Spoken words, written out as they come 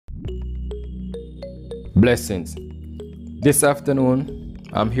Blessings. This afternoon,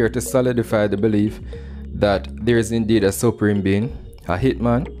 I'm here to solidify the belief that there is indeed a supreme being, a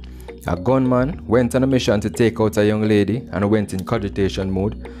hitman, a gunman went on a mission to take out a young lady and went in cogitation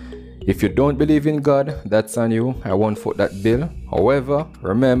mode. If you don't believe in God, that's on you. I won't foot that bill. However,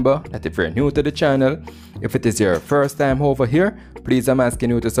 remember that if you're new to the channel, if it is your first time over here, please I'm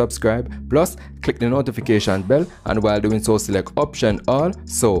asking you to subscribe. Plus, click the notification bell, and while doing so, select option all,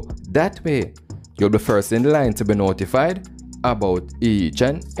 so that way you'll be first in line to be notified about each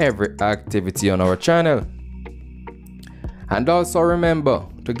and every activity on our channel. And also remember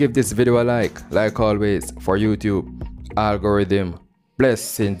to give this video a like always, for YouTube algorithm.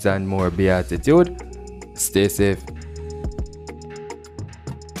 Blessings and more beatitude. Stay safe.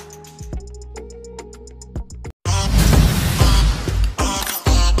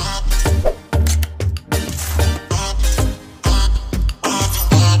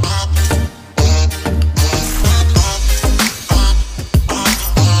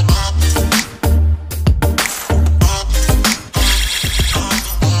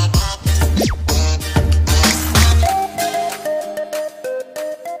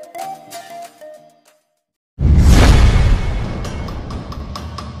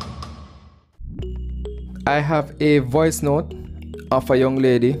 I have a voice note of a young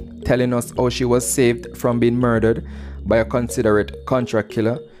lady telling us how she was saved from being murdered by a considerate contract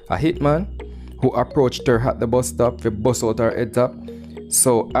killer, a hitman, who approached her at the bus stop to bust out her head top.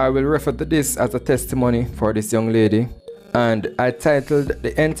 So I will refer to this as a testimony for this young lady, and I titled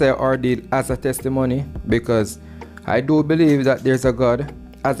the entire ordeal as a testimony because I do believe that there's a God.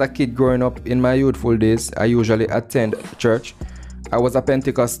 As a kid growing up in my youthful days, I usually attend church. I was a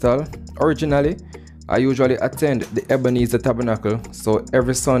Pentecostal originally. I usually attend the Ebenezer Tabernacle, so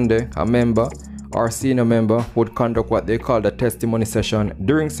every Sunday a member or senior member would conduct what they call the testimony session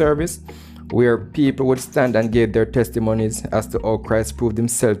during service, where people would stand and give their testimonies as to how Christ proved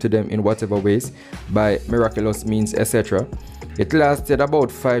himself to them in whatever ways, by miraculous means, etc. It lasted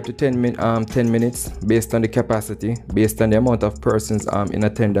about 5 to 10 minutes based on the capacity, based on the amount of persons in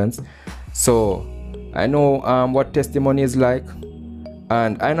attendance. So I know what testimony is like.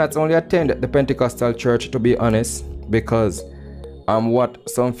 And I not only attend the Pentecostal church, to be honest, because I'm what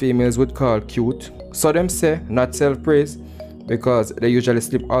some females would call cute. So them say, not self-praise, because they usually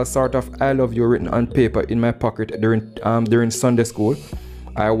slip all sort of I love you written on paper in my pocket during Sunday school.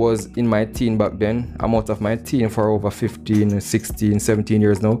 I was in my teen back then. I'm out of my teen for over 15, 16, 17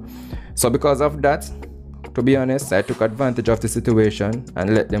 years now. So because of that, to be honest, I took advantage of the situation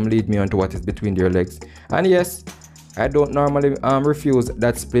and let them lead me onto what is between their legs. And yes, I don't normally refuse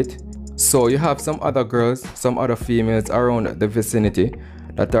that split. So you have some other girls, some other females around the vicinity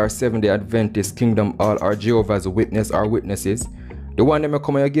that are Seventh-day Adventist, Kingdom Hall, or Jehovah's Witness or witnesses. The one them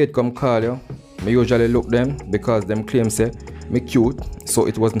come on your gate come call you. Me usually look them because them claim say me cute, so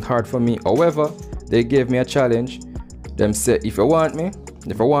it wasn't hard for me. However, they gave me a challenge. Them say if you want me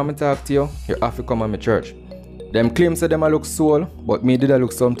to talk to you, you have to come on my church. Them claim say them I look soul, but me did I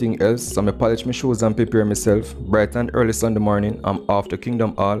look something else, so me polish my shoes and prepare myself. Bright and early Sunday morning, I'm off to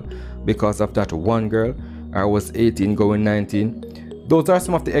Kingdom Hall because of that one girl. I was 18 going 19. Those are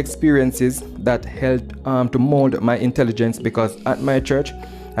some of the experiences that helped to mold my intelligence, because at my church,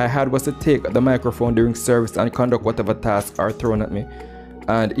 I had was to take the microphone during service and conduct whatever tasks are thrown at me.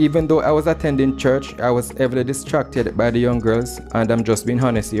 And even though I was attending church, I was heavily distracted by the young girls, and I'm just being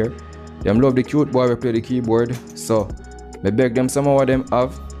honest here. Them love the cute boy who play the keyboard, so me beg them some of them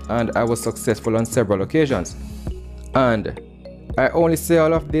have, and I was successful on several occasions. And I only say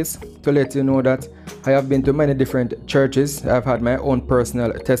all of this to let you know that I have been to many different churches. I've had my own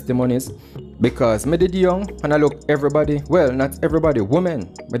personal testimonies, because me did young and I look everybody, well, not everybody,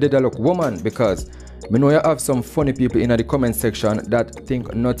 woman. Me did I look woman, because me know you have some funny people in the comment section that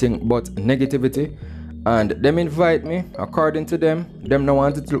think nothing but negativity. And them invite me, according to them no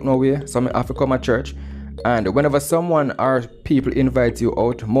want to look no way, so I have to come to church. And whenever someone or people invite you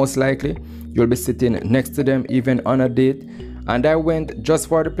out, most likely you'll be sitting next to them, even on a date. And I went just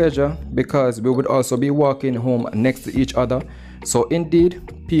for the pleasure, because we would also be walking home next to each other. So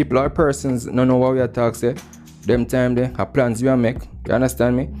indeed, people or persons don't know what we are talking. Them time they have plans we are make, you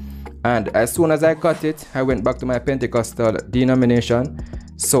understand me? And as soon as I got it, I went back to my Pentecostal denomination.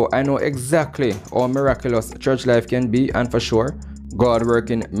 So I know exactly how miraculous church life can be, and for sure, God works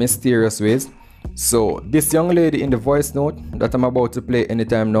in mysterious ways. So this young lady in the voice note that I'm about to play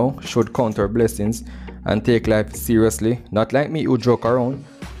anytime now should count her blessings and take life seriously, not like me who joke around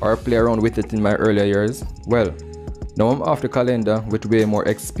or play around with it in my earlier years. Well, now I'm off the calendar with way more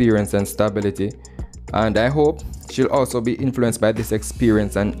experience and stability, and I hope she'll also be influenced by this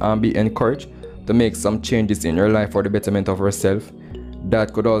experience and be encouraged to make some changes in her life for the betterment of herself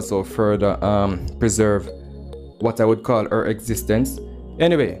that could also further preserve what I would call her existence.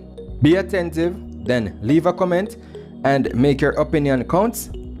 Anyway, be attentive, then leave a comment and make your opinion count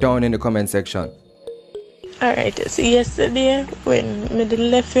down in the comment section. Alright, so yesterday when me did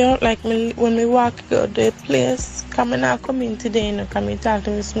left here, like when me walk out the place, come in today, you know, come and talk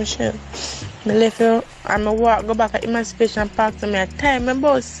to Miss Michelle. Me left here and me walk go back at Emancipation Park to me at time my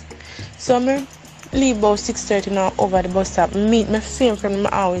bus. So me leave about 6:30 now over the bus stop. Meet my same friend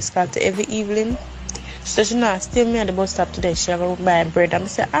I always call to every evening. So she now still me at the bus stop today. She go buy bread. I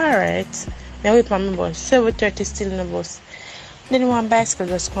say alright. Me wait for my bus. 7:30 still in the bus. Then one bicycle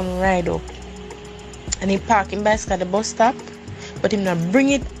just come ride up. And he park him bicycle at the bus stop, but him not bring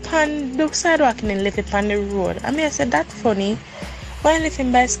it on the sidewalk and then left it on the road. I mean, I said that funny. Why leave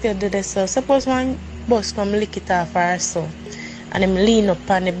him bicycle do this so? Suppose one bus come lick it off or so, and him lean up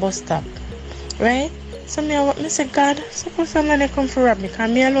on the bus stop, right? So me say, God, suppose somebody come for rob me,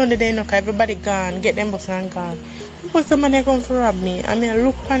 cause me alone today, no, cause everybody gone, get them bus and gone. Suppose somebody come for rob me, I mean, I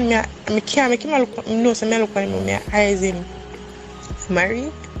look on me, I can't make him look, no, so me look on him, my eyes him.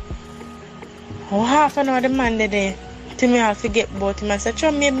 Married? Oh, half an hour the man there till me have to get about him. I said, sure,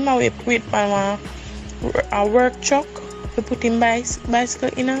 maybe my wait for a work truck to put him bicycle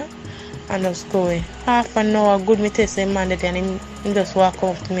in her and just go away. Half an hour good me test him man there and he just walk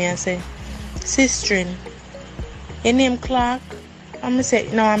up to me and say, Sister, your name Clark? I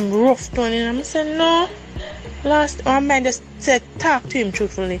say, no, I'm rough Tony. I say, no. Last one man just said talk to him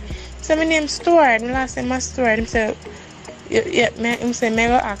truthfully. So my name Stuart, my last name is Stuart. He said, yeah, I'm saying, may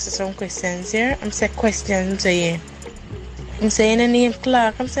I ask you some questions here? I'm saying, questions, yeah. I'm saying, your name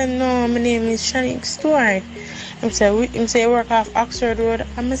Clark? I'm saying, no, my name is Shanique Stewart. I'm saying, you work off Oxford Road?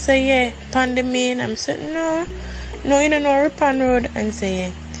 I'm saying, yeah, Pandemine. I'm saying, no, you don't know Ripon Road. I'm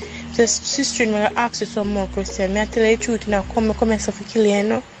saying, yeah. So, sister, I'm going to ask you some more questions. I tell you the truth now, come and suffer kill you, you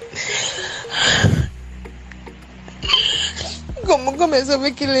know? Come and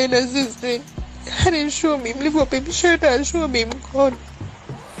suffer kill you, sister. I didn't show me, lift up his shirt and show me him gun.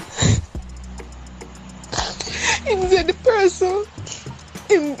 He said the person,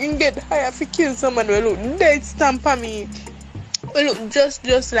 him get higher to kill someone who look dead stamp on me. Who look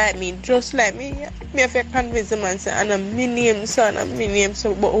just like me. Me have to convince him and say, and I'm my name son, and my name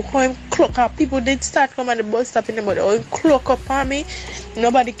so, but how him clock up, people did start coming at the bus stop in the body, how him clock up on me,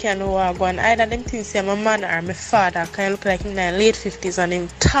 nobody can know where I go. And either them things say my man or my father, kind of look like him in the late 50s and him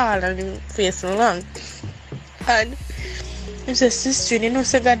tall and him face long. And he said, sister, you know,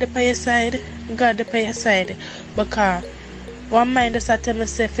 say God dey by your side, because one man just tell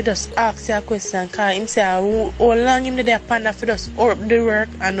myself he just ask you a question, because him say how long him there panda for just up the work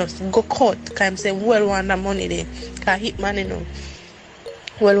and just go cut, because him say well want the money there, because hit man you know.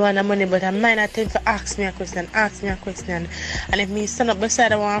 Well want the money, but I might not tend to ask me a question. And if me stand up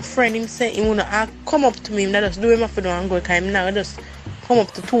beside one friend, him say he wanna come up to me, him just do him up for and go, because him now just come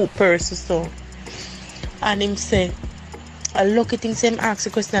up to two persons so. And him say, I look at things him ask a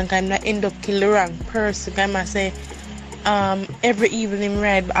question, because him not end up kill the wrong person, because I say every evening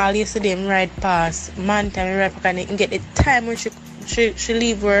ride, but all yesterday him ride past man time he ride because he get the time when she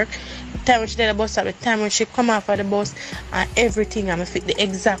leave work, the time when she did the bus stop, the time when she come off of the bus, and everything. I'm fit the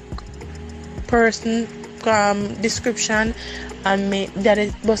exact person description, and me that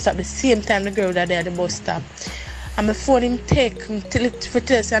the bus stop the same time the girl that there at the bus stop. And my phone him take him till it for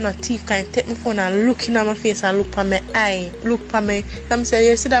tell say I'm not thief, can take my phone and looking at my face and look at my eye, look at me. I'm say,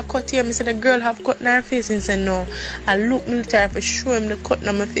 you see that cut here? I say the girl have cut in her face. And say no. I look military for show him the cut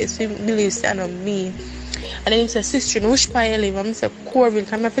on my face. He believes it's not me. And then he say, sister, which part you live? I say, Corville.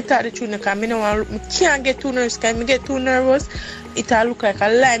 Because I have to talk the truth because I can't get too nervous. Because I get too nervous, it all look like a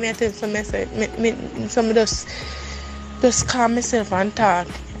lie. I tell some I say, some just calm myself and talk.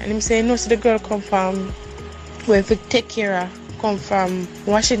 And he say, no, so the girl come from where we take care of, come from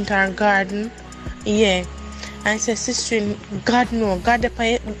Washington Garden, yeah. And I say, sister, God know, God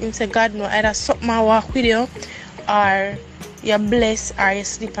him say, God know, either something I walk with you, or you're blessed, or you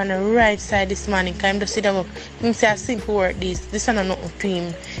sleep on the right side this morning. Because I'm just sit up. Him say, a simple word this is not nothing to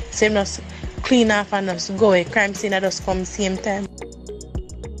him. So him just clean off and just go away. Crime scene that just come same time.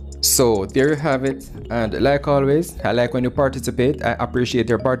 So there you have it, and like always, I like when you participate. I appreciate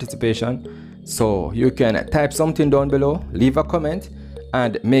your participation. So you can type something down below, leave a comment,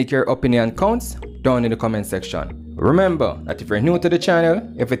 and make your opinion counts down in the comment section. Remember that if you're new to the channel,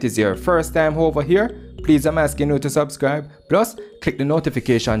 if it is your first time over here, please I'm asking you to subscribe, plus click the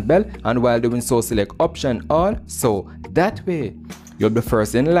notification bell, and while doing so select option all, so that way you'll be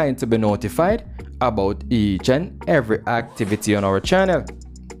first in line to be notified about each and every activity on our channel.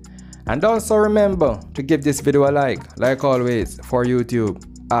 And also remember to give this video a like always, for YouTube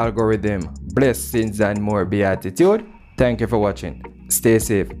algorithm. Blessings and more beatitude. Thank you for watching. Stay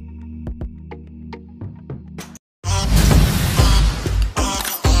safe.